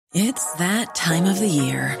It's that time of the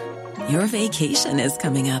year. Your vacation is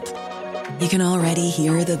coming up. You can already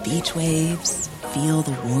hear the beach waves, feel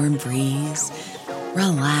the warm breeze,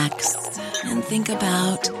 relax, and think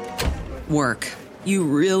about work. You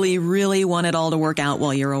really, really want it all to work out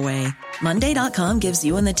while you're away. Monday.com gives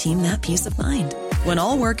you and the team that peace of mind. When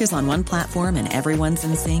all work is on one platform and everyone's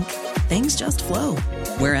in sync, things just flow.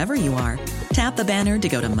 Wherever you are, tap the banner to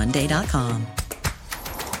go to Monday.com.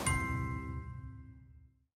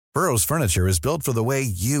 Burrow's furniture is built for the way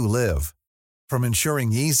you live. From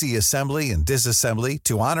ensuring easy assembly and disassembly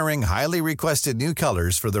to honoring highly requested new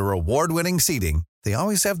colors for their award-winning seating, they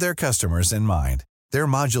always have their customers in mind. Their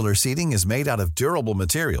modular seating is made out of durable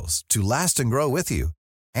materials to last and grow with you.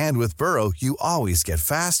 And with Burrow, you always get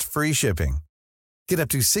fast, free shipping. Get up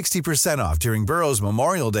to 60% off during Burrow's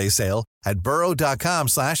Memorial Day sale at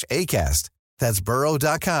burrow.com/ACAST. That's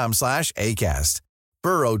burrow.com/ACAST.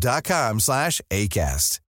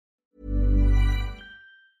 burrow.com/ACAST.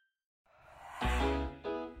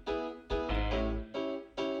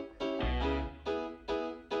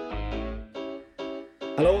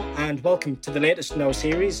 Hello and welcome to the latest in our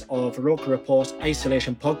series of Roker Report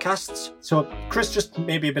Isolation podcasts. So Chris, just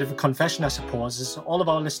maybe a bit of a confession I suppose, as all of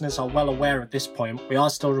our listeners are well aware at this point, we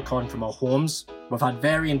are still recording from our homes. We've had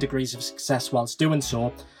varying degrees of success whilst doing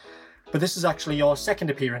so, but this is actually your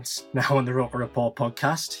second appearance now on the Roker Report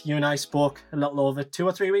podcast. You and I spoke a little over 2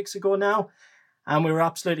 or 3 weeks ago now, and we were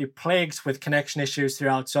absolutely plagued with connection issues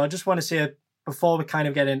throughout. So I just want to say, before we kind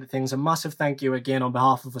of get into things, a massive thank you again on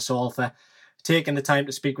behalf of us all for taking the time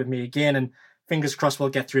to speak with me again, and fingers crossed we'll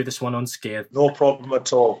get through this one unscathed. No problem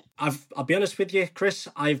at all. I'll be honest with you, Chris,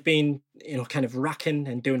 I've been, kind of racking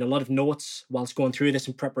and doing a lot of notes whilst going through this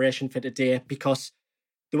in preparation for today, because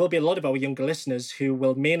there will be a lot of our younger listeners who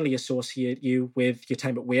will mainly associate you with your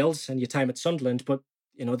time at Wales and your time at Sunderland, but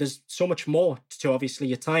there's so much more to obviously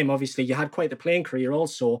your time. Obviously, you had quite the playing career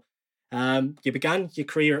also. You began your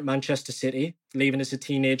career at Manchester City, leaving as a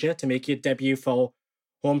teenager to make your debut for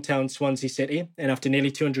hometown Swansea City, and after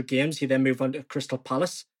nearly 200 games, he then moved on to Crystal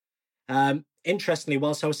Palace. Interestingly,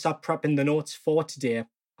 whilst I was sat prepping the notes for today,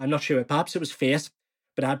 I'm not sure, perhaps it was fate,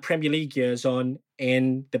 but I had Premier League years on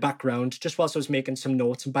in the background just whilst I was making some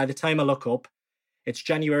notes, and by the time I look up, it's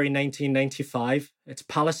January 1995, it's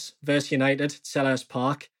Palace versus United at Selhurst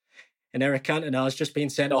Park, and Eric Cantona has just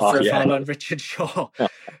been sent off for a foul on Richard Shaw.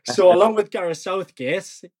 So along with Gareth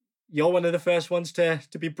Southgate, you're one of the first ones to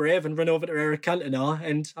be brave and run over to Eric Cantona,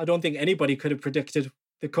 and I don't think anybody could have predicted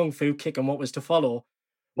the Kung Fu kick and what was to follow.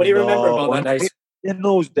 What do you remember about that night? In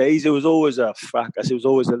those days, it was always a fracas. It was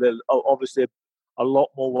always obviously a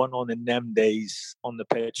lot more went on in them days on the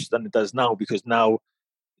pitch than it does now, because now,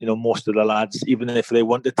 most of the lads, even if they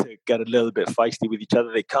wanted to get a little bit feisty with each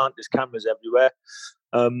other, they can't. There's cameras everywhere.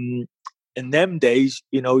 In them days,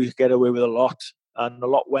 you get away with a lot, and a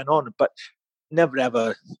lot went on, but never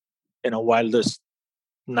ever in a wildest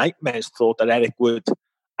nightmares thought that Eric would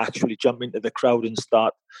actually jump into the crowd and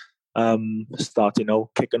start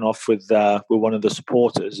kicking off with one of the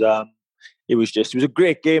supporters. It was a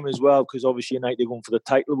great game as well, because obviously United going for the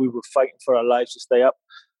title. We were fighting for our lives to stay up,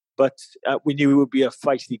 but we knew it would be a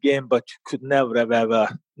feisty game, but could never have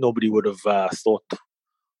ever, nobody would have thought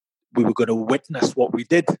we were going to witness what we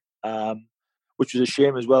did. Which was a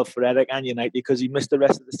shame as well for Eric and United, because he missed the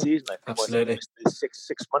rest of the season. I think. Absolutely.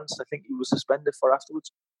 Six months, I think he was suspended for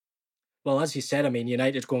afterwards. Well, as you said,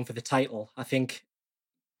 United going for the title, I think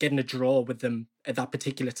getting a draw with them at that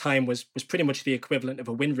particular time was pretty much the equivalent of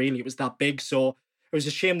a win, really. It was that big. So it was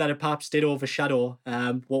a shame that it perhaps did overshadow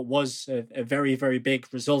what was a very, very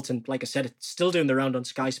big result. And like I said, it's still doing the round on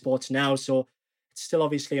Sky Sports now. So it's still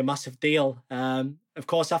obviously a massive deal. Of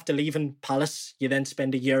course, after leaving Palace, you then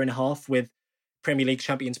spend a year and a half with Premier League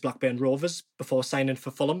champions Blackburn Rovers before signing for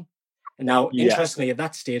Fulham. And now, interestingly, at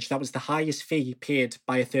that stage, that was the highest fee paid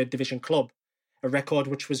by a third division club, a record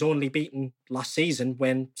which was only beaten last season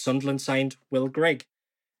when Sunderland signed Will Grigg.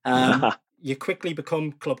 You quickly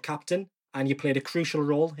become club captain, and you played a crucial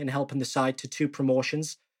role in helping the side to 2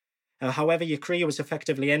 promotions. However, your career was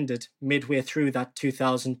effectively ended midway through that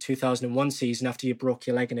 2000-2001 season after you broke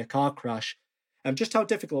your leg in a car crash. Just how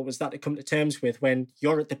difficult was that to come to terms with when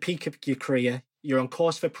you're at the peak of your career, you're on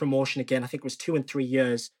course for promotion again, I think it was 2 and 3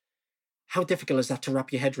 years. How difficult is that to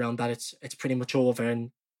wrap your head around that it's pretty much over and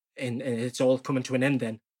it's all coming to an end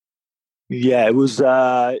then? Yeah, it was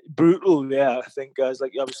brutal. Yeah, I think I was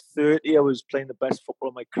 30. I was playing the best football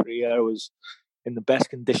of my career. I was in the best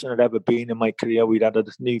condition I'd ever been in my career. We'd had a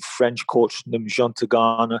new French coach named Jean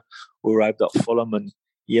Tigana who arrived at Fulham, and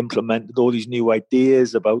he implemented all these new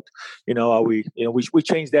ideas about, how we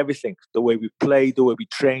changed everything. The way we played, the way we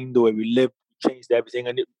trained, the way we lived. changed everything.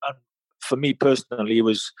 And for me personally, it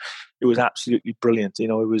was absolutely brilliant. You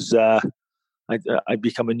know, it was I'd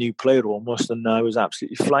become a new player almost, and I was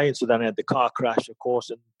absolutely flying. So then I had the car crash, of course,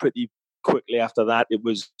 and pretty quickly after that, it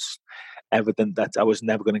was evident that I was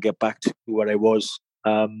never going to get back to where I was.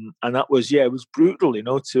 And that was, it was brutal, you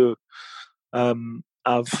know, to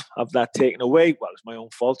have that taken away. Well, it's my own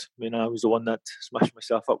fault. I mean, I was the one that smashed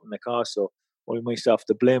myself up in the car, so only myself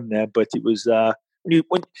to blame there. But it was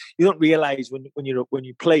when you don't realize when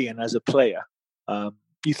you're playing as a player,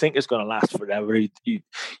 you think it's going to last forever. You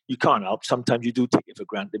can't help. Sometimes you do take it for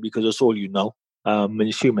granted because it's all you know, and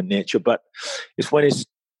it's human nature. But it's when it's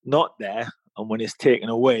not there and when it's taken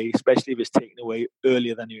away, especially if it's taken away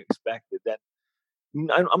earlier than you expected, then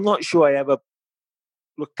I'm not sure I ever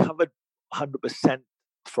recovered 100%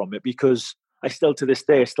 from it, because I still, to this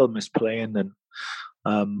day, I still miss playing, and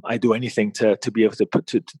I do anything to be able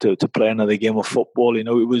to play another game of football. You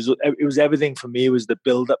know, it was everything for me. It was the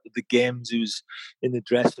build up of the games. It was in the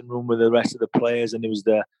dressing room with the rest of the players, and it was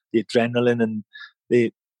the adrenaline and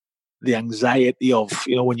the anxiety of,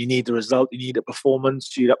 you know, when you need the result, you need a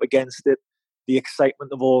performance, you're up against it. The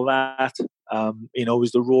excitement of all that, you know, it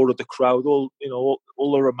was the roar of the crowd, all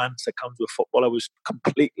the romance that comes with football. I was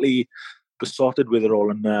completely besotted with it all,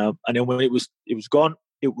 and then when it was gone,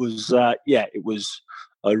 it was it was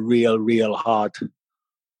a real hard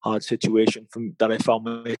situation that I found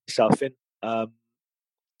myself in, and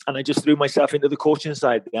I just threw myself into the coaching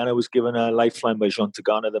side. And I was given a lifeline by Jean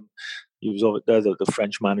Tigana. He was over there, the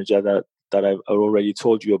French manager that I already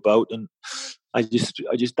told you about, and I just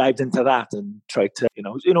dived into that and tried to, you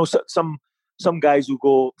know, some guys who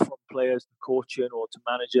go from players to coaching or to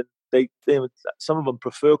managing, they some of them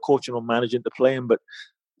prefer coaching or managing to playing, but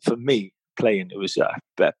for me, playing, it was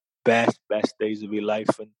the best days of your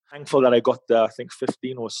life. And thankful that I got I think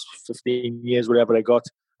 15 years, whatever I got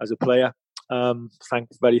as a player.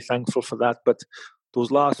 Very thankful for that. But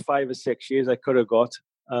those last 5 or 6 years I could have got,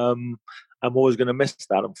 I'm always going to miss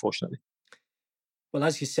that, unfortunately. Well,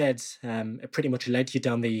 as you said, it pretty much led you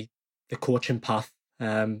down the coaching path.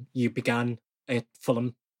 You began at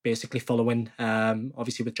Fulham, basically following,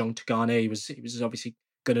 obviously with John Tigana. He was obviously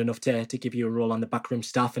good enough to give you a role on the backroom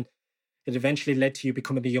staff, and it eventually led to you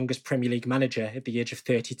becoming the youngest Premier League manager at the age of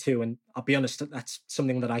 32. And I'll be honest, that's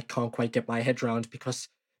something that I can't quite get my head around, because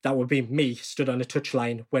that would be me stood on a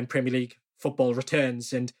touchline when Premier League football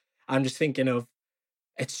returns. And I'm just thinking of,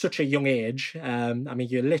 it's such a young age. I mean,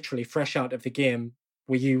 you're literally fresh out of the game.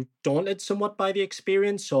 Were you daunted somewhat by the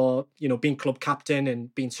experience, or, you know, being club captain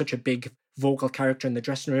and being such a big vocal character in the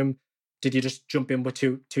dressing room? Did you just jump in with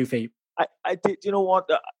two feet? I did. You know what?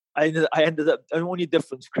 I ended up. The only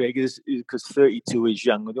difference, Craig, is because 32 is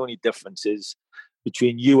young. The only difference is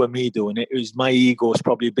between you and me doing it is my ego is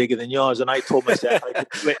probably bigger than yours, and I told myself I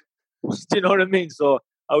could do it. Do you know what I mean? So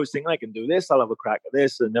I was thinking, I can do this. I'll have a crack at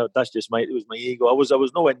this, and no, that's just it was my ego. I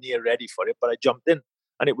was nowhere near ready for it, but I jumped in,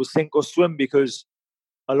 and it was sink or swim, because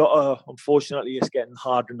unfortunately, it's getting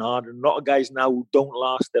harder and harder. And a lot of guys now who don't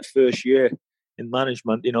last their first year in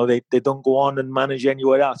management, you know, they don't go on and manage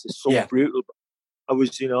anywhere else. It's so brutal. I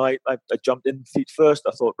was, you know, I jumped in feet first.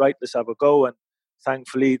 I thought, right, let's have a go. And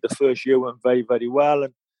thankfully, the first year went very, very well.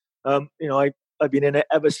 And, you know, I've been in it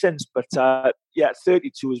ever since. But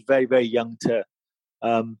 32 was very, very young to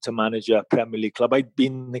manage a Premier League club. I'd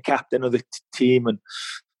been the captain of the team, and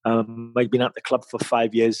I'd been at the club for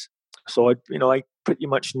 5 years. So I pretty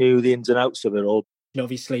much knew the ins and outs of it all. And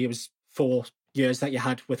obviously, it was 4 years that you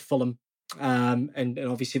had with Fulham, and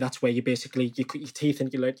obviously that's where you basically you cut your teeth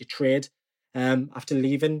and you learnt your trade. After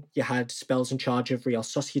leaving, you had spells in charge of Real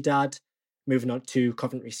Sociedad, moving on to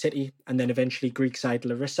Coventry City, and then eventually Greek side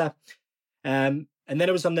Larissa. And then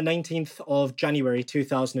it was on the 19th of January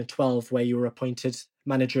 2012 where you were appointed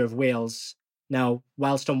manager of Wales. Now,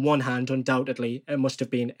 whilst on one hand, undoubtedly, it must have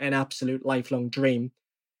been an absolute lifelong dream,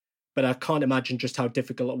 but I can't imagine just how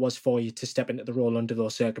difficult it was for you to step into the role under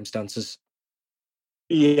those circumstances.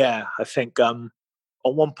 Yeah, I think at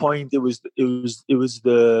one point it was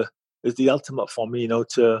the ultimate for me, you know,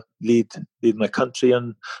 to lead my country,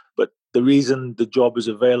 but the reason the job was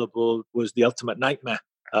available was the ultimate nightmare.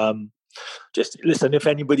 Just listen, if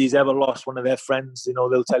anybody's ever lost one of their friends, you know,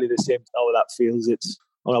 they'll tell you the same how that feels. It's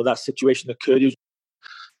how that situation occurred.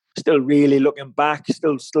 Still really looking back,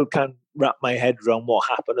 still can't wrap my head around what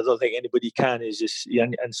happened. I don't think anybody can. Is just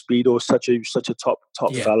and Speedo is such a top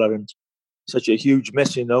fella and such a huge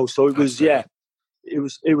miss, you know. So it was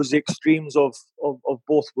it was the extremes of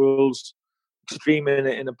both worlds, extreme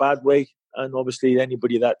in a bad way, and obviously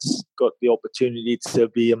anybody that's got the opportunity to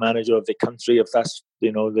be a manager of the country, if that's,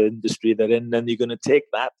 you know, the industry they're in, then you're going to take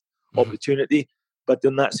that opportunity. But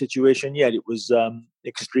in that situation, yeah, it was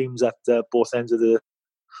extremes at both ends of the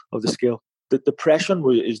scale. The depression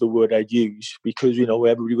is the word I'd use, because,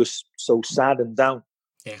 everybody was so sad and down.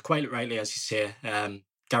 Yeah, quite rightly, as you say.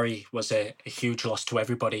 Gary was a huge loss to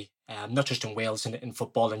everybody, not just in Wales, in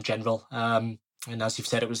football in general. And as you've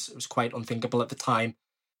said, it was quite unthinkable at the time.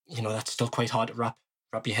 That's still quite hard to wrap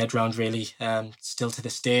your head around, really, still to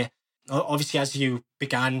this day. Obviously, as you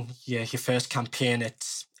began your first campaign,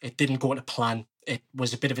 it didn't go to plan. It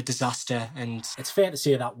was a bit of a disaster, and it's fair to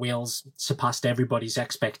say that Wales surpassed everybody's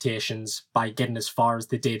expectations by getting as far as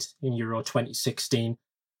they did in Euro 2016.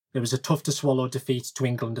 It was a tough-to-swallow defeat to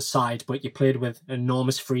England aside, but you played with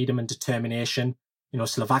enormous freedom and determination.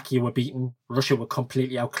 Slovakia were beaten, Russia were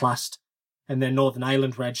completely outclassed, and then Northern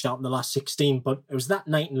Ireland were edged out in the last 16. But it was that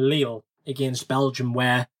night in Lille against Belgium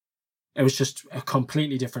where it was just a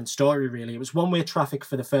completely different story, really. It was one-way traffic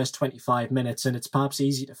for the first 25 minutes, and it's perhaps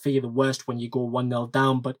easy to fear the worst when you go 1-0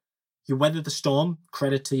 down, but you weather the storm,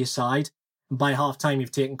 credit to your side, and by half-time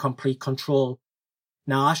you've taken complete control.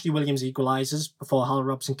 Now, Ashley Williams equalises before Hal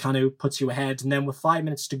Robson-Kanu puts you ahead, and then with 5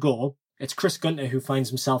 minutes to go, it's Chris Gunter who finds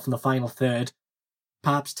himself in the final third,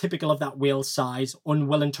 perhaps typical of that Wales side,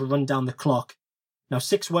 unwilling to run down the clock. Now,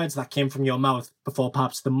 6 words that came from your mouth before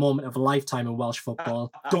perhaps the moment of a lifetime in Welsh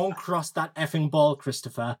football. Don't cross that effing ball,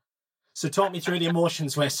 Christopher. So talk me through the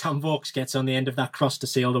emotions where Sam Vokes gets on the end of that cross to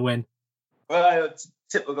seal the win. Well, it's a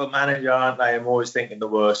typical manager, aren't I? I'm always thinking the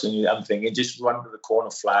worst, and I'm thinking, just run to the corner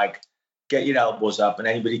flag, get your elbows up, and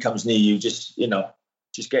anybody comes near you, just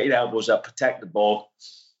get your elbows up, protect the ball,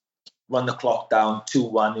 run the clock down,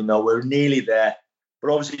 2-1, we're nearly there.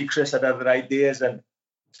 But obviously Chris had other ideas, and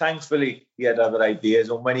thankfully he had other ideas.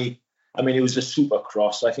 And it was a super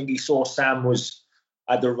cross. I think he saw Sam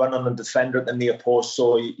had the run on the defender at the near post,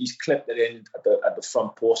 so he's clipped it in at the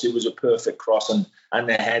front post. It was a perfect cross, and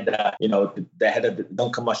the header, the header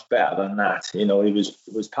don't come much better than that.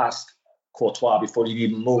 It was past Courtois before he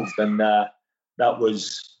even moved, and that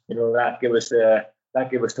was, that gave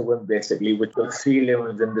us the win, basically, with the feeling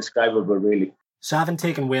was indescribable, really. So having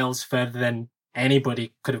taken Wales further than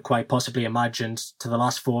anybody could have quite possibly imagined to the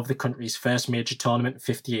last 4 of the country's first major tournament in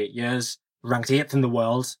 58 years, ranked 8th in the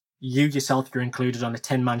world, you yourself, you're included on a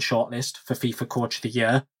 10-man shortlist for FIFA Coach of the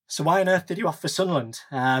Year. So why on earth did you opt for Sunderland?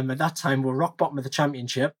 At that time, we were rock bottom of the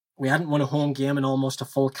championship. We hadn't won a home game in almost a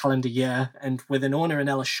full calendar year, and with an owner in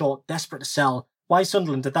Ellis Short desperate to sell, why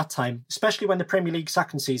Sunderland at that time, especially when the Premier League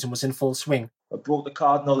sacking season was in full swing? I broke the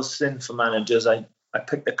cardinal sin for managers. I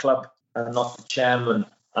picked the club and not the chairman,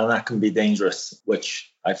 and that can be dangerous,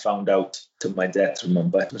 which I found out to my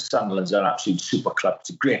detriment. But Sunderland's an absolute super club.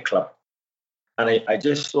 It's a great club. And I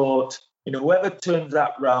just thought, whoever turns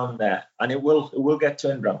that round there, and it will get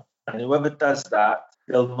turned round, and whoever does that,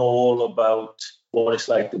 they'll know all about what it's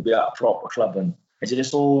like to be at a proper club. And I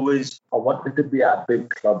wanted to be at a big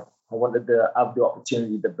club. I wanted to have the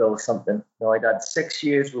opportunity to build something. I'd had 6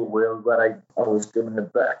 years with Wales where I was given a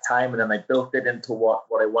bit of time, and then I built it into what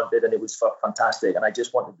I wanted, and it was fantastic. And I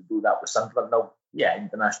just wanted to do that with Sunderland. Now, yeah,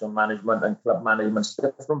 international management and club management's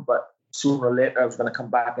different, but sooner or later I was going to come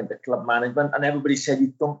back into club management. And everybody said,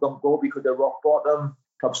 you don't go because they're rock bottom,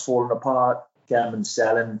 club's falling apart, chairman's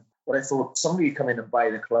selling. But I thought somebody come in and buy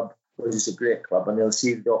the club, because it's a great club, and they'll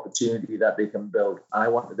see the opportunity that they can build. And I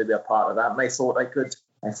wanted to be a part of that, and I thought I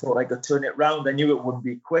could turn it round. I knew it wouldn't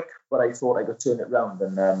be quick, but I thought I could turn it round.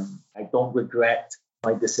 And I don't regret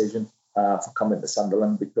my decision for coming to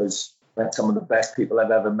Sunderland, because I met some of the best people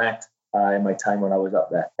I've ever met in my time when I was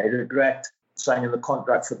up there. I regret signing the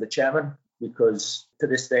contract for the chairman, because to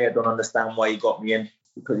this day I don't understand why he got me in,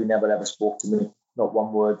 because he never ever spoke to me. Not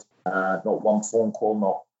one word, not one phone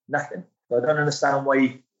call, nothing. So I don't understand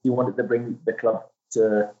why he wanted to bring the club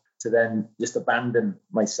to then just abandon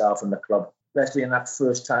myself and the club, especially in that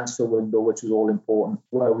first transfer window, which was all important,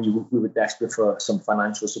 where we were desperate for some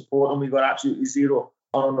financial support, and we got absolutely zero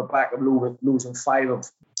on the back of losing 5 of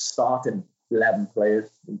starting 11 players.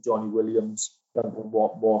 Johnny Williams, Duncan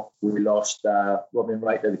Watmore, we lost Robin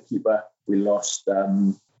Wright, the keeper, we lost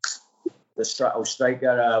the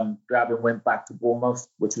striker. Graben went back to Bournemouth,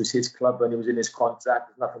 which was his club, and he was in his contract.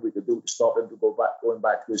 There's nothing we could do to stop him to going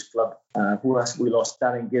back to his club. Who else? We lost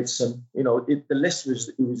Darren Gibson. The list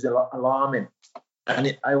was alarming.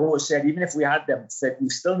 And I always said, even if we had them fit, we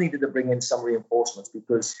still needed to bring in some reinforcements,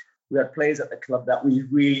 because we had players at the club that we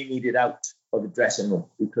really needed out of the dressing room,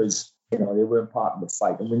 because they weren't part of the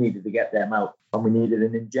fight, and we needed to get them out. And we needed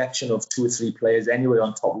an injection of 2 or 3 players anyway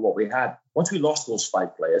on top of what we had. Once we lost those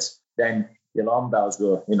 5 players, then the alarm bells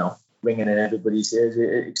were, ringing in everybody's ears,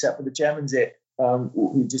 except for the chairman's ear.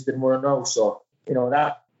 We just didn't want to know. So,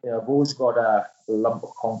 that I've always got a lump of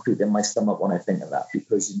concrete in my stomach when I think of that,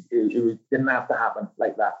 because it didn't have to happen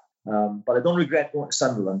like that. But I don't regret going to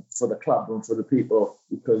Sunderland for the club and for the people,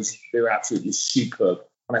 because they were absolutely superb.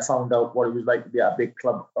 And I found out what it was like to be at a big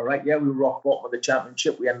club. All right, yeah, we were rock bottom of the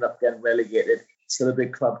Championship. We ended up getting relegated. Still a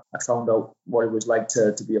big club. I found out what it was like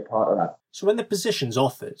to be a part of that. So when the position's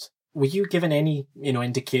offered, were you given any,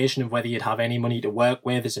 indication of whether you'd have any money to work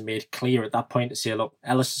with? Is it made clear at that point to say, look,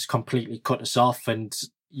 Ellis has completely cut us off and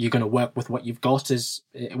you're going to work with what you've got?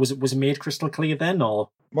 Was it made crystal clear then, or?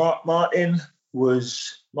 Martin Baines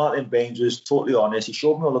was totally honest. He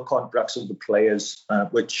showed me all the contracts of the players,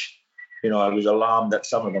 which, I was alarmed at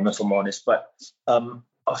some of them, if I'm honest. But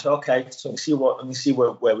I said, okay, so let me see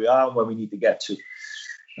where we are and where we need to get to.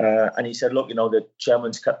 And he said, look, the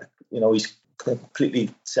chairman's cut, he's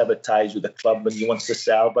completely severed ties with the club and he wants to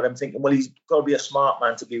sell. But I'm thinking, well, he's got to be a smart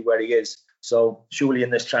man to be where he is. So surely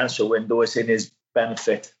in this transfer window, it's in his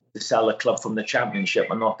benefit to sell the club from the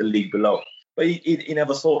Championship and not the league below. But he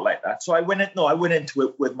never thought like that. So I went into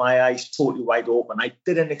it with my eyes totally wide open. I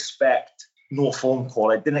didn't expect no phone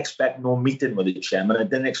call. I didn't expect no meeting with the chairman. I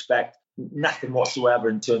didn't expect nothing whatsoever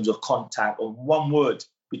in terms of contact or one word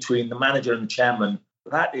between the manager and the chairman.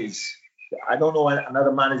 That is, I don't know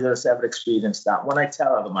another manager that's ever experienced that. When I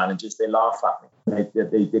tell other managers, they laugh at me.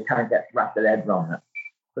 They can't wrap their head around that.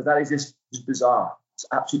 But that is just bizarre. It's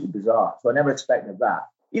absolutely bizarre. So I never expected that.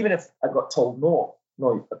 Even if I got told, no,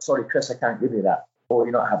 I'm sorry, Chris, I can't give you that. Or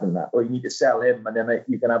you're not having that. Or you need to sell him and then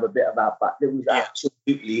you can have a bit of that back. There was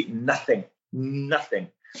absolutely nothing. And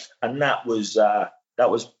that was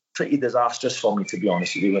pretty disastrous for me, to be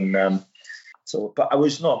honest with you. And but I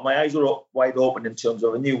was not. My eyes were wide open in terms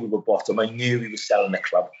of I knew we were bottom. I knew we were selling the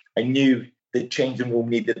club. I knew the changing room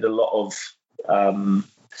needed a lot of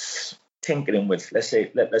tinkering with. Let's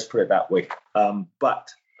put it that way. But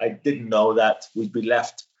I didn't know that we'd be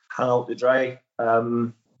left hung out to dry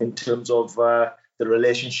in terms of the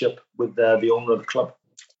relationship with the owner of the club.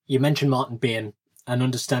 You mentioned Martin Bain, and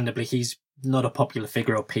understandably, he's not a popular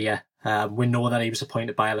figure up here. We know that he was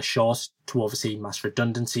appointed by Ellis Short to oversee mass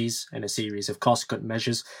redundancies and a series of cost-cut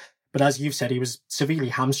measures. But as you've said, he was severely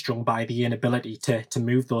hamstrung by the inability to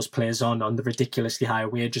move those players on the ridiculously high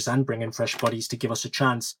wages and bring in fresh bodies to give us a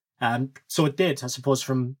chance. So it did, I suppose,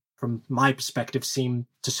 from my perspective, seem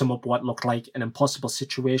to sum up what looked like an impossible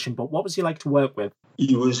situation. But what was he like to work with?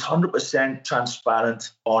 He was 100%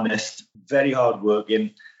 transparent, honest, very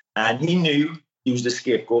hardworking, and he knew he was the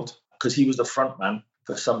scapegoat because he was the front man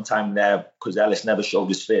for some time there because Ellis never showed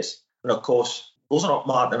his face. And of course, those are not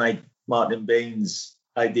Martin Bain's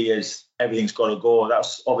ideas. Everything's got to go.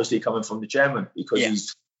 That's obviously coming from the chairman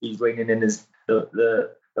because he's reining in the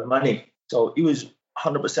money. So he was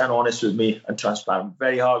 100% honest with me and transparent,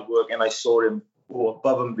 very hard work, and I saw him go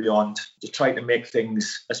above and beyond to try to make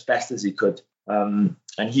things as best as he could. And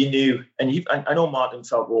he knew, I know Martin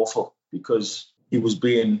felt awful because he was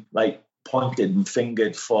being pointed and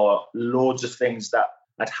fingered for loads of things that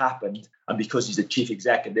had happened, and because he's the chief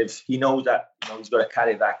executive, he knows that he's got to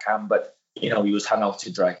carry that can, but he was hung out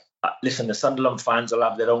to dry. Listen, the Sunderland fans will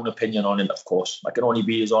have their own opinion on it, of course. I can only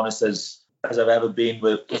be as honest as I've ever been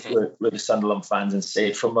with the Sunderland fans and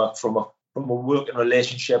say from a working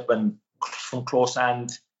relationship and from close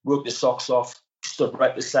hand, worked his socks off, stood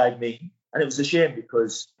right beside me. And it was a shame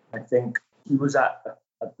because I think he was at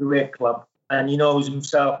a great club and he knows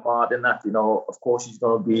himself, Martin, that, of course he's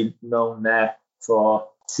going to be known there for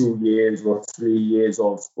 2 years or 3 years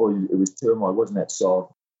or it was turmoil, wasn't it?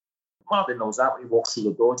 So Martin knows that when he walks through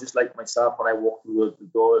the door, just like myself, when I walk through the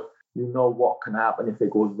door, you know what can happen if it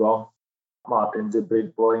goes wrong. Martin's a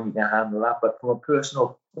big boy and he can handle that. But from a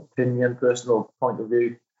personal opinion, personal point of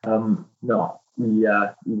view, no,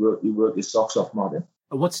 he worked his socks off, Martin.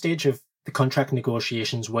 At what stage of the contract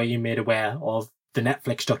negotiations were you made aware of the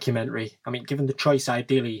Netflix documentary? I mean, given the choice,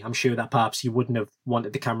 ideally, I'm sure that perhaps you wouldn't have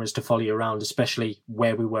wanted the cameras to follow you around, especially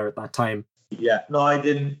where we were at that time. Yeah, no, I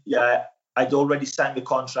didn't. Yeah, I'd already signed the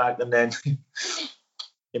contract and then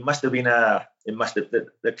the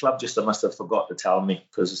club just must have forgot to tell me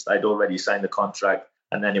because I'd already signed the contract,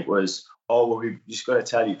 and then it was, we just got to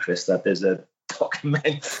tell you, Chris, that there's a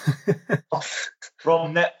document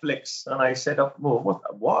from Netflix. And I said,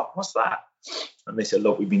 what's that? And they said,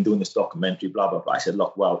 look, we've been doing this documentary, blah, blah, blah. I said,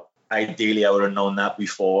 look, well, ideally I would have known that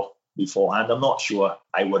beforehand. I'm not sure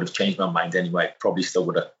I would have changed my mind anyway. I probably still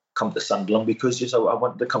would have come to Sunderland because I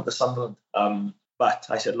wanted to come to Sunderland. But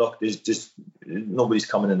I said, look, there's just nobody's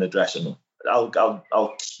coming in the dressing room.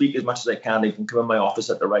 I'll speak as much as I can. They can come in my office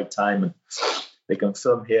at the right time and they can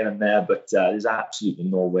film here and there. But there's absolutely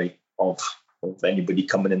no way of anybody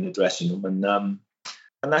coming in the dressing room. And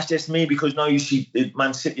And that's just me, because now you see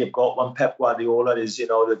Man City have got one. Pep Guardiola is,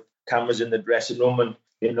 the cameras in the dressing room, and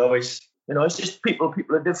it's just people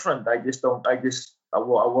are different. I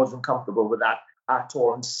wasn't comfortable with that at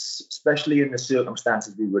all, and especially in the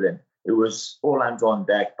circumstances we were in. It was all hands on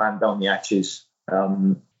deck, band down the hatches.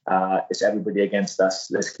 It's everybody against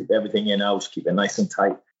us. Let's keep everything in-house, keep it nice and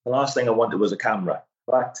tight. The last thing I wanted was a camera,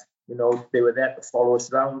 but they were there to follow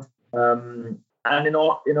us around. And in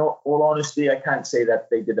all honesty, I can't say that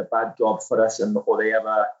they did a bad job for us, or they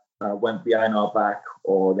ever went behind our back,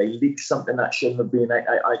 or they leaked something that shouldn't have been.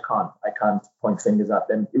 I can't point fingers at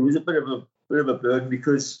them. It was a bit of a burden,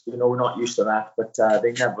 because we're not used to that. But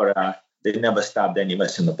they never stabbed any of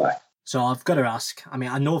us in the back. So I've got to ask. I mean,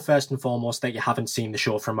 I know first and foremost that you haven't seen the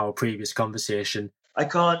show from our previous conversation. I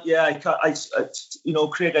can't. Yeah, I can't.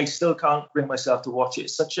 Craig, I still can't bring myself to watch it.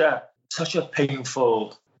 It's such a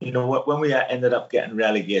painful. When we ended up getting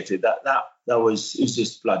relegated, that was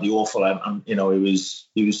just bloody awful. It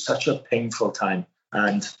was such a painful time,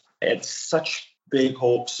 and it's such big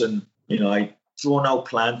hopes, and I drawn out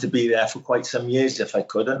plan to be there for quite some years if I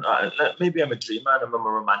could. And maybe I'm a dreamer and I'm a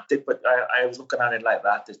romantic, but I was looking at it like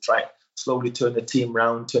that, to try slowly turn the team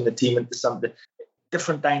around, turn the team into something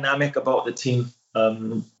different dynamic about the team.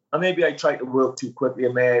 And maybe I tried to work too quickly,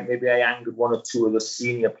 and maybe I angered one or two of the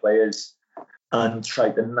senior players and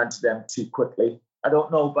tried to nudge them too quickly. I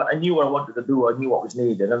don't know, but I knew what I wanted to do. I knew what was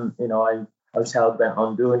needed, and I was hell bent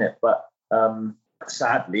on doing it. But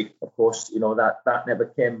sadly, of course, that never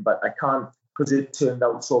came. But I can't, because it turned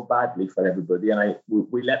out so badly for everybody, and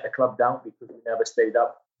we let the club down because we never stayed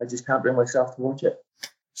up. I just can't bring myself to watch it.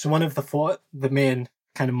 So one of the main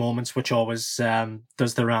kind of moments which always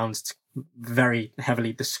does the rounds, very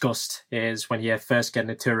heavily discussed, is when you first get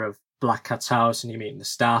a tour of Black Cat's house and you're meeting the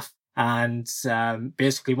staff. And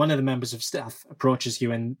basically one of the members of staff approaches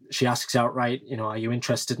you and she asks outright, are you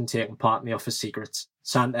interested in taking part in the Office Secrets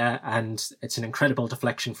Santa? And it's an incredible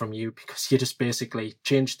deflection from you, because you just basically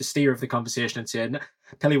changed the steer of the conversation and said,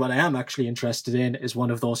 tell you what I am actually interested in is one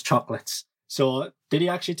of those chocolates. So did he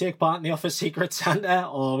actually take part in the Office Secrets Santa,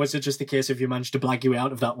 or was it just a case of you managed to blag you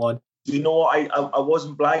out of that one? I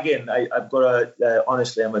wasn't blagging. I've got to,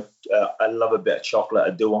 honestly, I love a bit of chocolate. I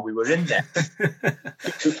do. When we were in there,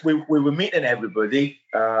 we were meeting everybody,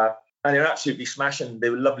 and they were absolutely smashing. They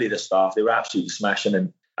were lovely, the staff. They were absolutely smashing.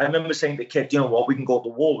 And I remember saying to the kid, we can go to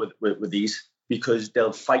war with these, because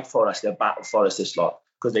they'll fight for us. They'll battle for us, this lot,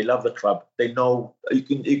 because they love the club. They know,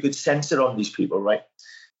 you could sense it on these people, right?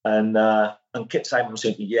 And Kit Simon was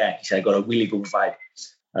saying, yeah, he said, I got a really good vibe.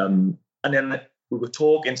 And then we were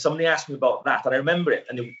talking. Somebody asked me about that, and I remember it.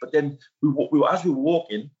 But then we were, as we were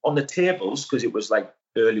walking on the tables, because it was like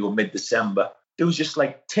early or mid-December, there was just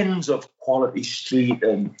like tins of Quality Street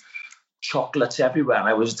and chocolates everywhere. And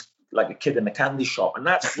I was like a kid in a candy shop, and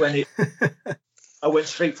that's when I went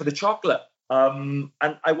straight for the chocolate. And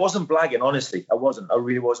I wasn't blagging, honestly. I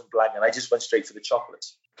really wasn't blagging. I just went straight for the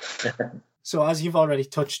chocolates. So as you've already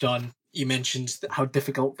touched on, you mentioned how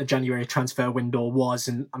difficult the January transfer window was.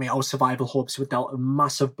 And I mean, our survival hopes were dealt a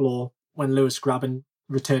massive blow when Lewis Grabban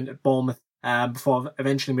returned to Bournemouth before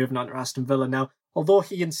eventually moving on to Aston Villa. Now, although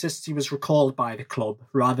he insists he was recalled by the club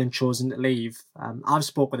rather than chosen to leave, I've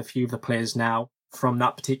spoke with a few of the players now from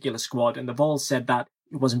that particular squad, and they've all said that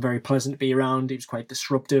it wasn't very pleasant to be around. He was quite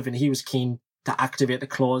disruptive, and he was keen to activate the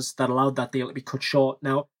clause that allowed that deal to be cut short.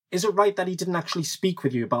 Now, is it right that he didn't actually speak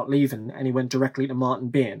with you about leaving and he went directly to Martin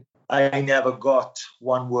Bain? I never got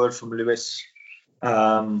one word from Lewis.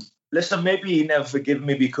 Listen, maybe he never forgave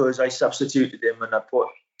me because I substituted him and I put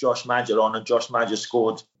Josh Maja on, and Josh Maja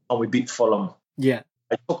scored and we beat Fulham. Yeah.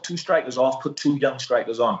 I took two strikers off, put two young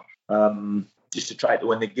strikers on, just to try to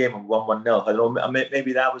win the game and won 1-0. I don't know,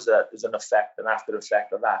 maybe that was an effect, an after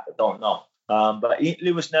effect of that. I don't know. But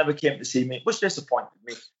Lewis never came to see me, which disappointed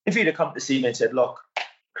me. If he'd have come to see me and said, look,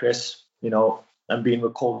 Chris, I'm being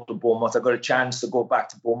recalled to Bournemouth. I got a chance to go back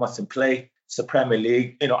to Bournemouth and play. It's the Premier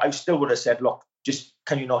League. I still would have said, look,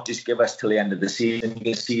 can you not just give us till the end of the season? You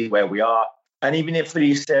can see where we are. And even if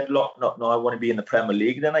he said, look, no, I want to be in the Premier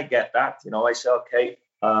League, then I get that. I said, okay.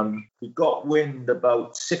 He got wind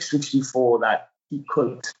about 6 weeks before that he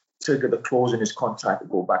could trigger the clause in his contract to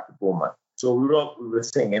go back to Bournemouth. So we were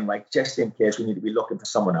thinking, like, just in case we need to be looking for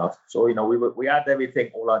someone else. So, we had everything,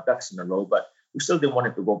 all our ducks in a row, but we still didn't want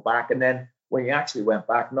him to go back. And then when he actually went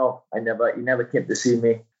back, no, he never came to see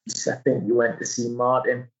me. I think he went to see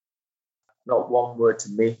Martin. Not one word to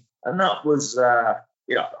me. And that was,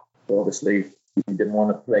 obviously he didn't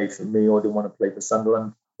want to play for me or didn't want to play for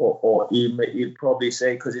Sunderland. or he'd probably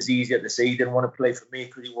say, because it's easier to say he didn't want to play for me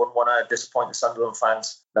because he wouldn't want to disappoint the Sunderland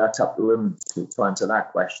fans. That's up to him to answer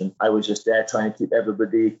that question. I was just there trying to keep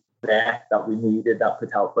everybody there that we needed, that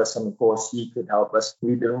could help us. And of course, he could help us. He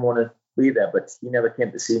didn't want to be there, but he never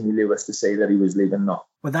came to see me, Lewis, to say that he was leaving. No.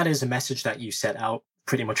 Well, that is a message that you set out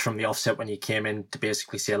pretty much from the offset when you came in, to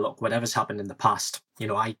basically say, look, whatever's happened in the past,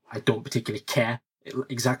 I don't particularly care.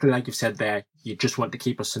 Exactly like you've said there, you just want to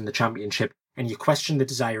keep us in the Championship. And you questioned the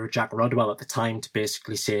desire of Jack Rodwell at the time to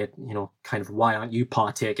basically say, kind of, why aren't you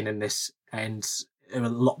partaking in this? And a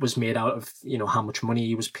lot was made out of, how much money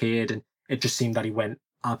he was paid. And it just seemed that he went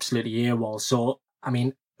absolutely AWOL. So, I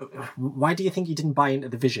mean, why do you think he didn't buy into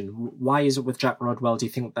the vision? Why is it with Jack Rodwell? Do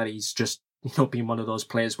you think that he's just, being one of those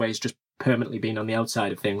players where he's just permanently been on the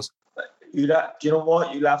outside of things? Do you know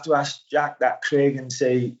what? You'll have to ask Jack that, Craig, and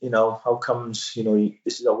say, how comes,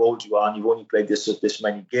 this is how old you are and you've only played this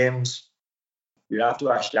many games. You'd have to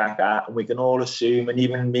ask Jack that, and we can all assume. And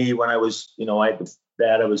even me, when I was,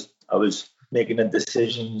 I was making the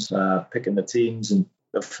decisions, picking the teams, and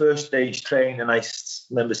the first stage training. And I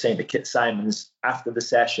remember saying to Kit Simons after the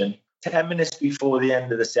session, 10 minutes before the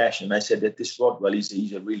end of the session, I said that this Rodwell,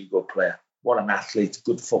 he's a really good player. What an athlete,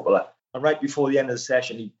 good footballer. And right before the end of the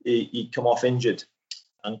session, he'd come off injured,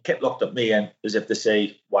 and Kit looked at me and as if to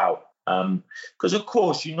say, "Wow." Because of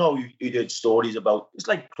course, you did stories about, it's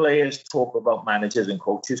like players talk about managers and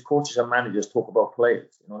coaches and managers talk about players.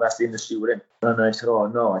 That's the industry we're in. And I said, "Oh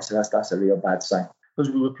no," I said, that's a real bad sign."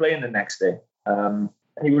 Because we were playing the next day, and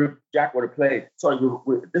Jack would have played. Sorry,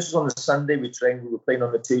 this was on the Sunday we trained. We were playing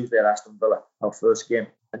on the Tuesday at Aston Villa, our first game,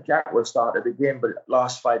 and Jack would have started the game, but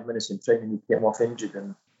last 5 minutes in training he came off injured,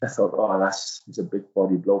 and I thought, it's a big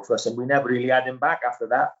body blow for us, and we never really had him back after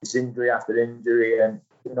that. It's injury after injury, and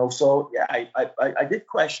so yeah, I did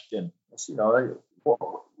question. What's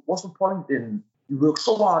the point in, you work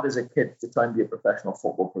so hard as a kid to try and be a professional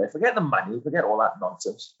football player? Forget the money, forget all that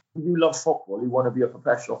nonsense. If you love football, you want to be a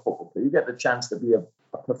professional football player. You get the chance to be a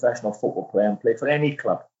professional football player and play for any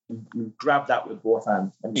club. You grab that with both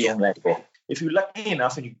hands and you don't let it go. If you're lucky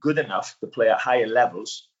enough and you're good enough to play at higher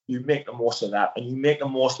levels, you make the most of that, and you make the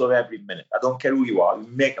most of every minute. I don't care who you are, you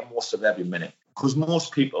make the most of every minute. Because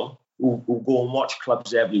most people who go and watch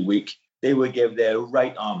clubs every week, they will give their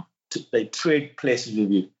right arm, they trade places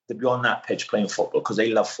with you to be on that pitch playing football because they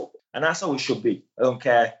love football. And that's how it should be. I don't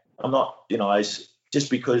care. I'm not, just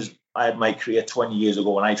because I had my career 20 years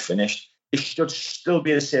ago when I finished, it should still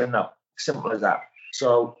be the same now. Simple as that.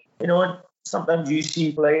 So, sometimes you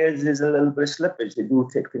see players, there's a little bit of slippage. They do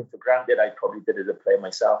take things for granted. I probably did it as a player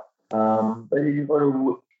myself. But you've got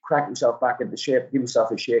to crack yourself back into shape, give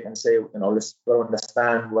yourself a shake and say, let's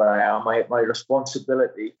understand where I am. My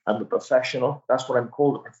responsibility. I'm a professional. That's what I'm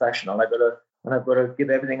called, a professional. I've got to give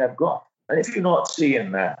everything I've got. And if you're not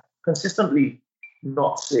seeing that, consistently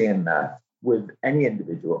not seeing that with any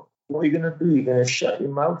individual, what are you going to do? You're going to shut your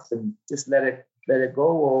mouth and just let it go,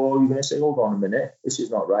 or you're going to say, hold on a minute, this is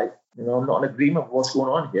not right. I'm not in agreement with what's going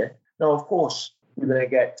on here. Now, of course, you're going to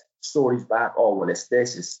get stories back. Oh, well, it's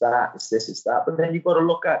this, it's that, it's this, it's that. But then you've got to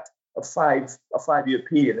look at a 5-year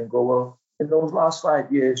period and go, well, in those last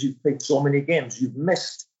 5 years, you've played so many games. You've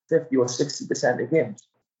missed 50 or 60% of games.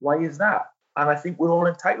 Why is that? And I think we're all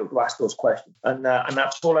entitled to ask those questions. And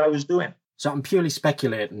that's all I was doing. So I'm purely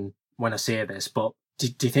speculating when I say this, but do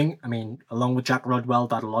you think, along with Jack Rodwell,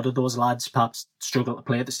 that a lot of those lads perhaps struggled to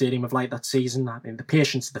play at the Stadium of Light that season? The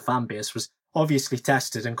patience of the fan base was obviously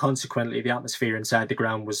tested, and consequently the atmosphere inside the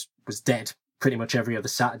ground was dead pretty much every other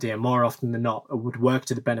Saturday, and more often than not it would work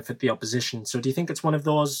to the benefit of the opposition. So do you think it's one of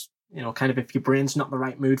those, kind of, if your brain's not in the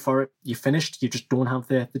right mood for it, you finished, you just don't have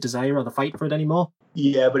the desire or the fight for it anymore?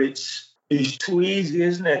 Yeah, but it's too easy,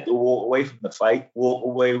 isn't it, to walk away from the fight, walk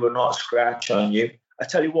away with not a scratch on you. I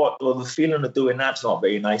tell you what, though, the feeling of doing that's not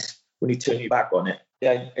very nice when you turn your back on it.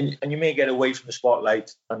 Yeah, and you may get away from the spotlight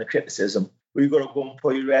and the criticism, but you've got to go and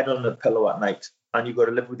put your head on the pillow at night, and you've got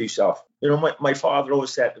to live with yourself. My father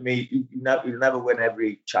always said to me, you'll never win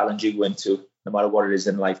every challenge you go into, no matter what it is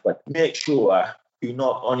in life, but make sure you're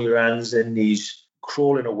not on your hands and knees,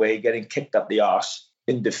 crawling away, getting kicked up the arse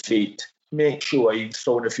in defeat. Make sure you're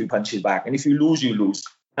throwing a few punches back. And if you lose, you lose.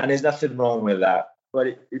 And there's nothing wrong with that. But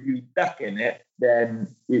if you duck in it,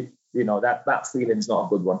 then that feeling's not a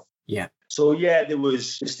good one. Yeah. So yeah, the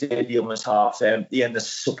stadium was half empty, and the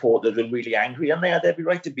supporters were really angry, and they had every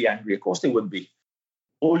right to be angry. Of course they would be.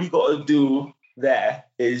 All you got to do there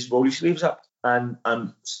is roll your sleeves up and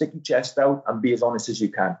stick your chest out and be as honest as you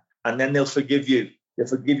can, and then they'll forgive you. They'll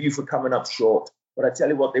forgive you for coming up short. But I tell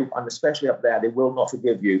you what, and especially up there, they will not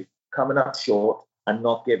forgive you coming up short and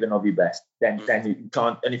not giving of your best. Then you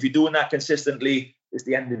can't. And if you're doing that consistently, it's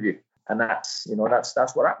the end of you. And that's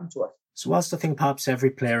what happened to us. So whilst I think perhaps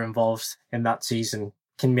every player involved in that season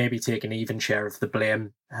can maybe take an even share of the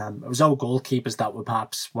blame, it was our goalkeepers that were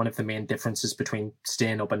perhaps one of the main differences between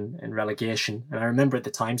staying up and relegation. And I remember at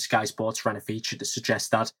the time Sky Sports ran a feature to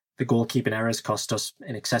suggest that the goalkeeping errors cost us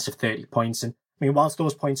in excess of 30 points. And I mean, whilst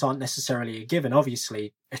those points aren't necessarily a given,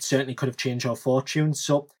 obviously, it certainly could have changed our fortunes.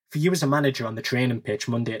 So for you as a manager on the training pitch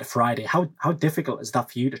Monday to Friday, how difficult is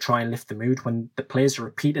that for you to try and lift the mood when the players are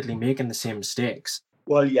repeatedly making the same mistakes?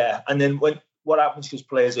 Well, yeah. And then what happens, because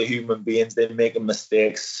players are human beings, they're making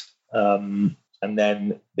mistakes, and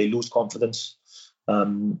then they lose confidence,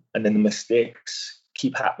 and then the mistakes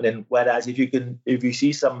keep happening. Whereas if you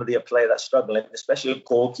see somebody, a player that's struggling, especially a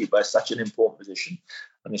goalkeeper, is such an important position,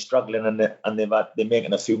 and they're struggling and they're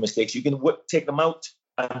making a few mistakes, you can take them out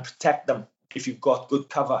and protect them if you've got good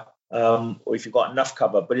cover, or if you've got enough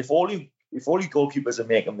cover. But if all your goalkeepers are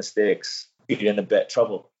making mistakes, you're in a bit of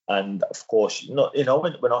trouble. And of course, I'm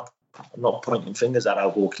not pointing fingers at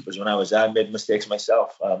our goalkeepers. When I was there, I made mistakes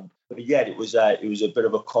myself. But yet it was a bit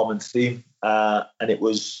of a common theme, and it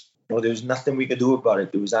was. There was nothing we could do about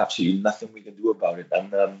it. There was absolutely nothing we could do about it.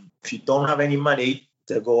 And if you don't have any money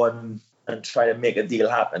to go and try to make a deal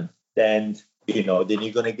happen, then you're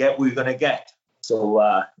going to get what you're going to get. So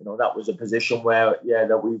that was a position where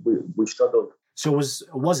that we struggled. So it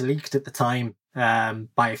was leaked at the time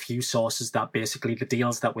by a few sources that basically the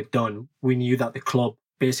deals that were done, we knew that the club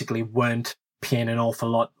basically weren't paying an awful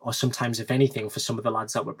lot, or sometimes if anything, for some of the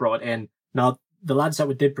lads that were brought in. Now, the lads that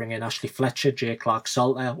we did bring in, Ashley Fletcher, Jay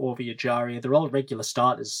Clark-Salter, Ovie Ejaria, they're all regular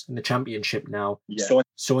starters in the Championship now. Yeah.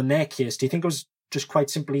 So in their case, do you think it was just quite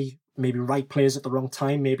simply maybe right players at the wrong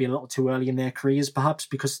time, maybe a little too early in their careers perhaps?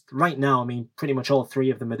 Because right now, I mean, pretty much all three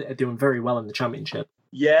of them are doing very well in the Championship.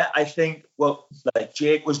 Yeah, I think, like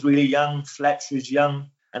Jake was really young, Fletcher was young,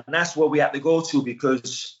 and that's what we had to go to,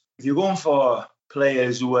 because if you're going for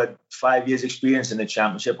players who had 5 years experience in the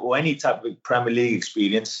Championship or any type of Premier League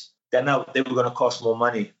experience, then now they were going to cost more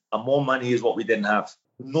money, and more money is what we didn't have.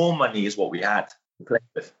 No money is what we had to play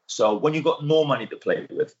with. So when you've got no money to play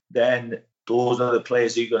with, then those are the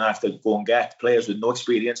players you're going to have to go and get, players with no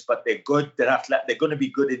experience, but they're good, they're athletic, they're going to be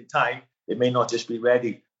good in time. They may not just be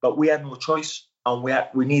ready, but we had no choice, and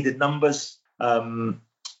we needed numbers. And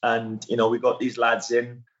we got these lads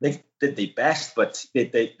in. They did their best, but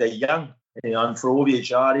they're young. And for Ovie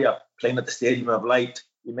Ejaria playing at the Stadium of Light,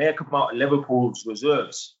 he may have come out of Liverpool's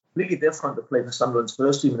reserves. Completely different to play for Sunderland's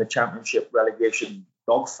first team in the Championship relegation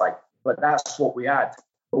dogfight. But that's what we had.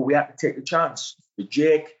 But we had to take the chance with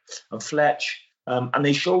Jake and Fletch. And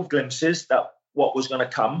they showed glimpses that what was going to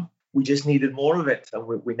come. We just needed more of it, and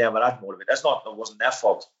we never had more of it. It wasn't their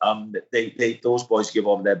fault. Those boys give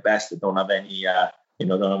over their best. They don't have any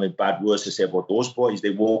don't have any bad words to say about those boys.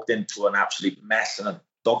 They walked into an absolute mess and a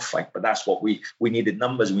dogfight. But that's what we needed: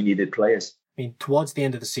 numbers. We needed players. I mean, towards the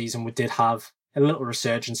end of the season, we did have a little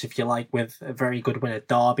resurgence, if you like, with a very good win at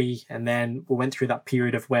Derby. And then we went through that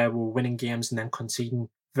period of where we were winning games and then conceding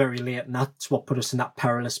very late. And that's what put us in that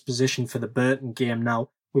perilous position for the Burton game. Now,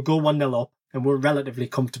 we go 1-0 up and we're relatively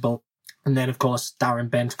comfortable. And then, of course, Darren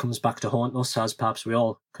Bent comes back to haunt us, as perhaps we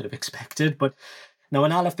all could have expected. But now,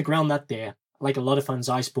 when I left the ground that day, like a lot of fans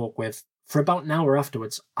I spoke with, for about an hour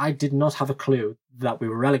afterwards, I did not have a clue that we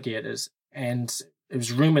were relegated. And it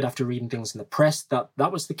was rumoured after reading things in the press that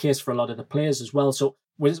that was the case for a lot of the players as well. So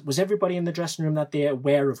was everybody in the dressing room that day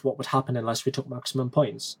aware of what would happen unless we took maximum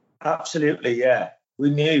points? Absolutely, yeah. We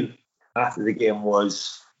knew after the game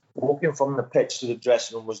was walking from the pitch to the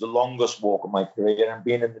dressing room was the longest walk of my career, and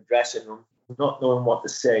being in the dressing room, not knowing what to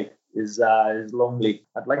say is lonely.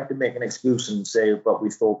 I'd like to make an excuse and say, but we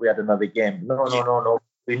thought we had another game. No.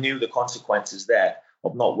 We knew the consequences there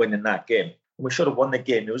of not winning that game. We should have won the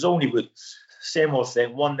game. It was only with same old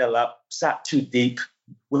thing, 1-0 up, sat too deep,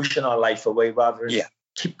 wishing our life away rather than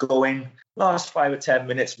keep going. Last 5 or 10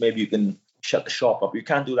 minutes, maybe you can shut the shop up. You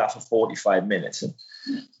can't do that for 45 minutes. And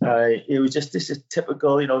it was just, this is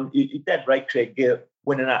typical, you're dead right, Craig.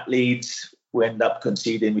 Winning at Leeds, we end up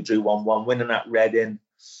conceding, we drew 1-1, winning at Reading.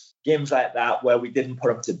 Games like that where we didn't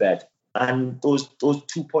put them to bed. And those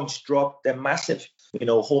 2 points dropped, they're massive.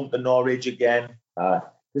 Home to Norwich again. There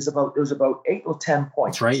was about 8 or 10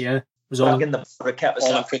 points. That's right, yeah. It was all in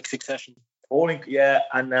the quick succession.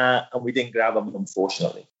 And we didn't grab them,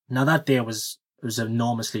 unfortunately. Now that day was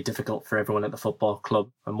enormously difficult for everyone at the football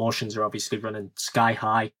club. Emotions are obviously running sky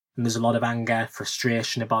high, and there's a lot of anger,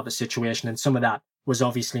 frustration about the situation, and some of that was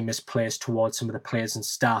obviously misplaced towards some of the players and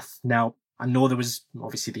staff. Now, I know there was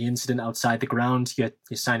obviously the incident outside the ground. You're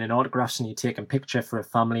signing autographs and you're taking picture for a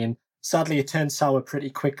family, and Sadly, it turns sour pretty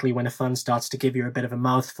quickly when a fan starts to give you a bit of a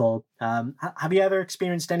mouthful. Have you ever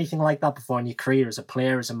experienced anything like that before in your career as a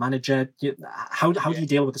player, as a manager? How do you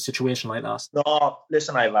deal with a situation like that? No,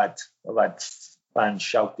 listen, I've had fans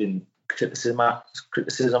shouting criticism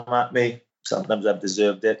at me. Sometimes I've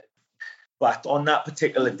deserved it. But on that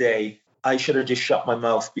particular day, I should have just shut my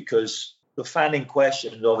mouth, because the fan in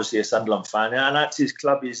question is obviously a Sunderland fan, and that's his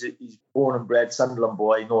club. He's born and bred Sunderland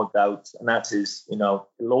boy, no doubt, and that's his, it'll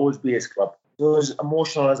always be his club. So as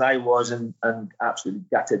emotional as I was and absolutely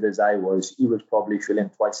gutted as I was, he was probably feeling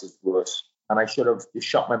twice as worse. And I should have just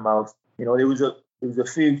shut my mouth. There was a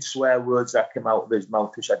few swear words that came out of his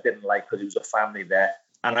mouth which I didn't like, because there was a family there.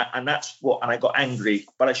 And I got angry,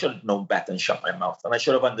 but I should have known better and shut my mouth. And I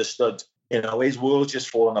should have understood, his world's just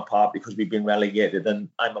fallen apart because we've been relegated, and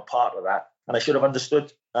I'm a part of that. And I should have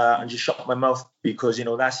understood and just shut my mouth, because,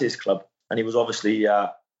 that's his club. And he was obviously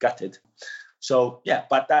gutted. So, yeah,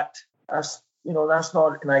 but that's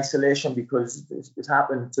not in isolation, because it's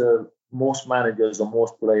happened to most managers or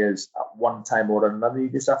most players at one time or another. You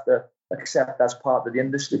just have to accept that's part of the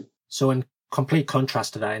industry. So in complete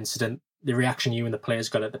contrast to that incident, the reaction you and the players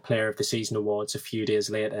got at the Player of the Season awards a few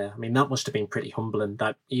days later, I mean, that must have been pretty humbling,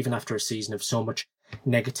 that even after a season of so much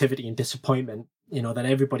negativity and disappointment, that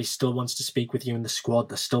everybody still wants to speak with you in the squad.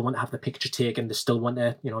 They still want to have the picture taken. They still want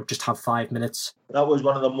to, just have 5 minutes. That was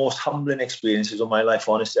one of the most humbling experiences of my life,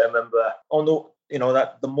 honestly. I remember,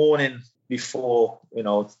 that the morning before,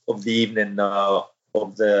 of the evening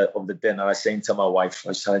of the dinner, I was saying to my wife,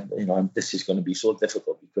 I said, this is going to be so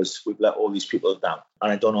difficult because we've let all these people down,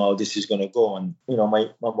 and I don't know how this is going to go. And, my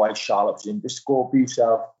wife, Charlotte, was saying, just go be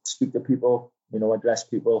yourself, speak to people, address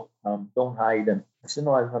people, don't hide. And I said,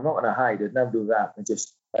 no, I'm not going to hide. I'd never do that. I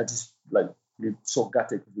just we're so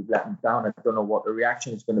gutted because we've let them down. I don't know what the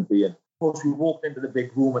reaction is going to be. And of course, we walked into the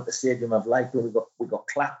big room at the Stadium of Light, where we got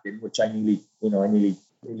clapped in, which I nearly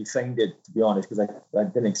fainted, to be honest, because I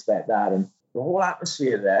didn't expect that. And the whole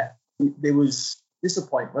atmosphere there was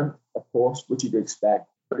disappointment, of course, which you'd expect,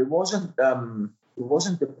 but it wasn't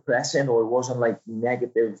depressing, or it wasn't like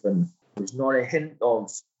negative, and there was not a hint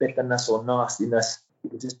of bitterness or nastiness.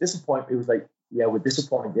 It was just disappointment. It was like, yeah, we're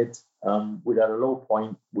disappointed. We're at a low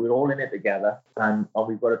point. We're all in it together, and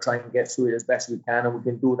we've got to try and get through it as best we can, and we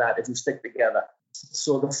can do that if we stick together.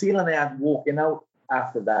 So the feeling I had walking out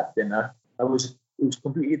after that dinner, it was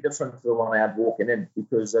completely different to the one I had walking in,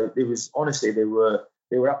 because they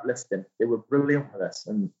were uplifting. They were brilliant with us,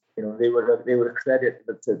 and they were a credit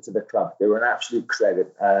to the club. They were an absolute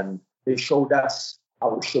credit, and they showed us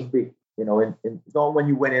how it should be. It's not when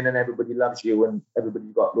you win in and everybody loves you and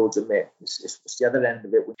everybody's got loads of mates. It's the other end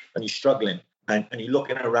of it when you're struggling and you're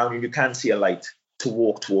looking around and you can't see a light to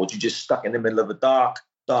walk towards. You're just stuck in the middle of a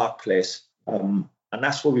dark place, and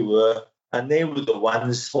that's where we were. And they were the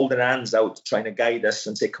ones holding their hands out, trying to guide us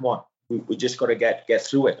and say, come on, we just got to get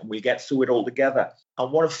through it, and we get through it all together.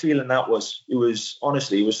 And what a feeling that was. It was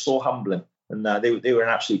so humbling. And they were an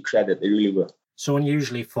absolute credit. They really were. So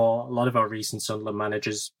unusually for a lot of our recent Sunderland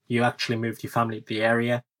managers, you actually moved your family to the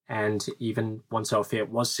area, and even once our fate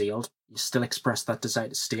was sealed, you still expressed that desire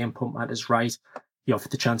to stay and put matters right. You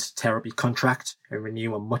offered the chance to tear up your contract and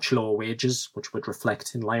renew on much lower wages, which would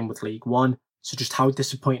reflect in line with League One. So just how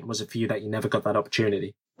disappointing was it for you that you never got that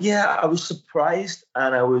opportunity? Yeah, I was surprised,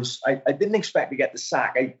 and I didn't expect to get the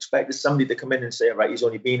sack. I expected somebody to come in and say, right, he's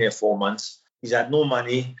only been here 4 months. He's had no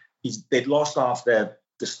money. They'd lost half the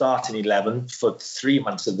starting 11 for 3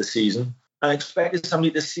 months of the season. I expected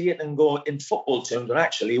somebody to see it and go, in football terms, and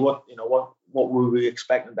actually what were we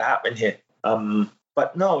expecting to happen here?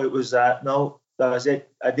 But no, it was that was it.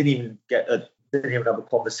 I didn't even have a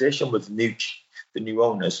conversation with the new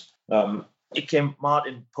owners.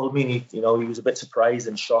 Martin pulled me, and he was a bit surprised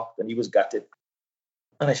and shocked, and he was gutted.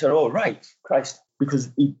 And I said, oh, right, Christ.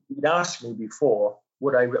 Because he'd asked me before,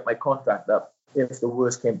 would I rip my contract up if the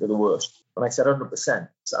worst came to the worst? And I said, 100%.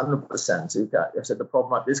 It's 100%. So I said, the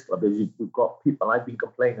problem at this club is we've got people, I've been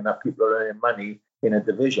complaining that people are earning money in a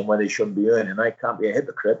division where they shouldn't be earning. I can't be a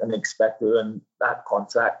hypocrite and expect to earn that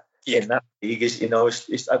contract in that league.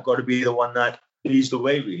 I've got to be the one that leads the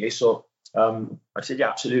way, really. So I said, yeah,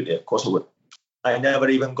 absolutely. Of course I would. I never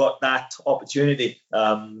even got that opportunity.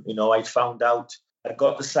 I found out I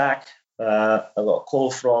got the sack. I got a call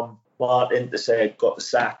from Martin to say I got the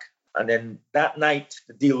sack. And then that night,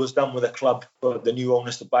 the deal was done with the club for the new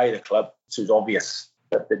owners to buy the club. So it was obvious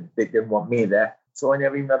that they didn't want me there. So I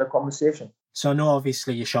never even had a conversation. So I know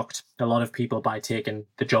obviously you shocked a lot of people by taking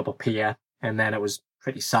the job up here. And then it was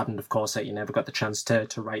pretty saddened, of course, that you never got the chance to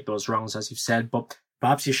right those wrongs, as you've said. But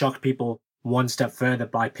perhaps you shocked people one step further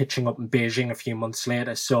by pitching up in Beijing a few months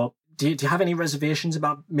later. So Do you have any reservations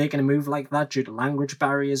about making a move like that due to language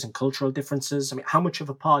barriers and cultural differences? I mean, how much of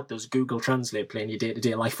a part does Google Translate play in your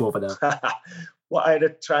day-to-day life over there? Well, I had a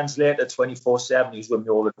translator 24/7. He's with me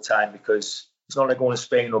all the time because it's not like going to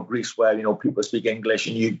Spain or Greece where, people speak English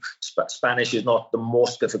and Spanish is not the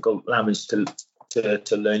most difficult language to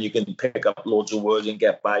learn. You can pick up loads of words and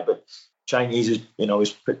get by, but Chinese is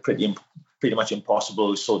pretty much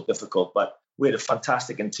impossible. It's so difficult, but we had a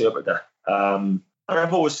fantastic interpreter. And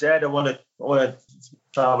I've always said I want to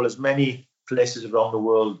travel as many places around the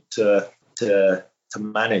world to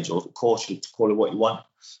manage or to coach, to call it what you want.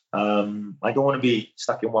 I don't want to be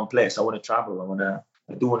stuck in one place. I want to travel.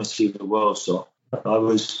 I do want to see the world. So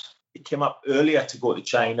it came up earlier to go to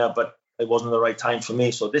China, but it wasn't the right time for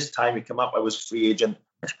me. So this time it came up, I was free agent.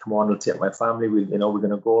 I said, come on, we'll take my family. We're going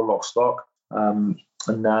to go lock, stock. It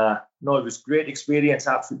was great experience,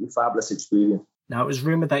 absolutely fabulous experience. Now, it was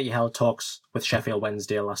rumoured that you held talks with Sheffield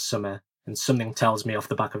Wednesday last summer, and something tells me off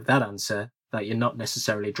the back of that answer that you're not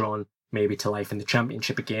necessarily drawn maybe to life in the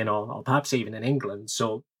Championship again, or perhaps even in England.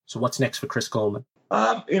 So what's next for Chris Coleman?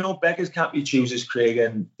 Beggars can't be choosers, Craig,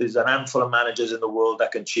 and there's an handful of managers in the world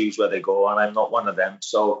that can choose where they go, and I'm not one of them.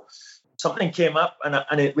 So something came up,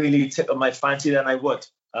 and it really tickled my fancy, then I would.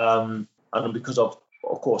 And because of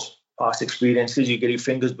course, past experiences, you get your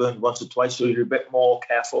fingers burned once or twice, so you're a bit more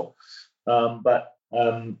careful. But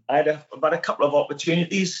I had about a couple of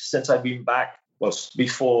opportunities since I've been back. Well,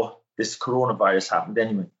 before this coronavirus happened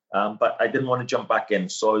anyway. But I didn't want to jump back in,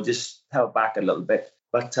 so I just held back a little bit.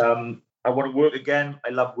 But I want to work again. I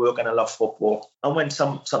love work and I love football. And when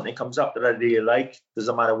something comes up that I really like,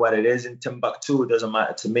 doesn't matter where it is, in Timbuktu, it doesn't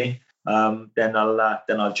matter to me. Then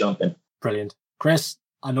I'll jump in. Brilliant, Chris.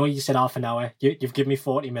 I know you said half an hour. You've given me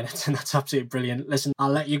 40 minutes, and that's absolutely brilliant. Listen,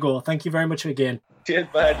 I'll let you go. Thank you very much again. Cheers,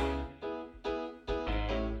 bud.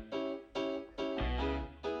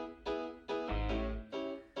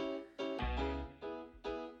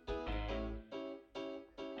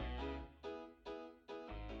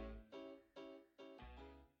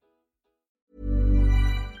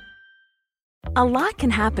 A lot can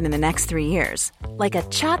happen in the next 3 years. Like a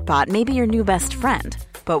chatbot may be your new best friend.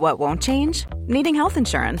 But what won't change? Needing health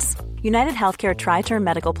insurance. United Healthcare Tri-Term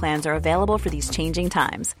Medical Plans are available for these changing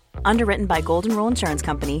times. Underwritten by Golden Rule Insurance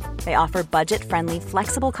Company, they offer budget-friendly,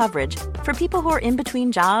 flexible coverage for people who are in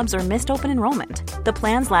between jobs or missed open enrollment. The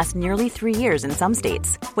plans last nearly 3 years in some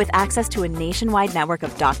states, with access to a nationwide network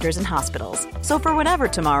of doctors and hospitals. So for whatever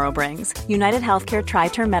tomorrow brings, United Healthcare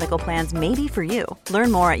Tri-Term Medical Plans may be for you.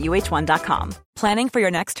 Learn more at uh1.com. Planning for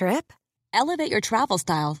your next trip? Elevate your travel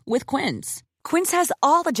style with Quince. Quince has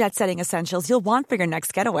all the jet-setting essentials you'll want for your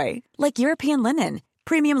next getaway, like European linen,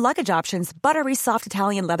 premium luggage options, buttery soft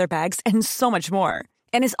Italian leather bags, and so much more.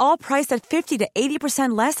 And is all priced at 50 to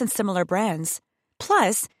 80% less than similar brands.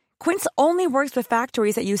 Plus, Quince only works with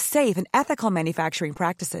factories that use safe and ethical manufacturing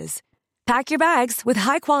practices. Pack your bags with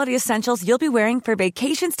high-quality essentials you'll be wearing for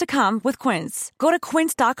vacations to come with Quince. Go to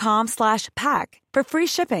quince.com/pack for free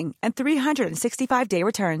shipping and 365-day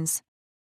returns.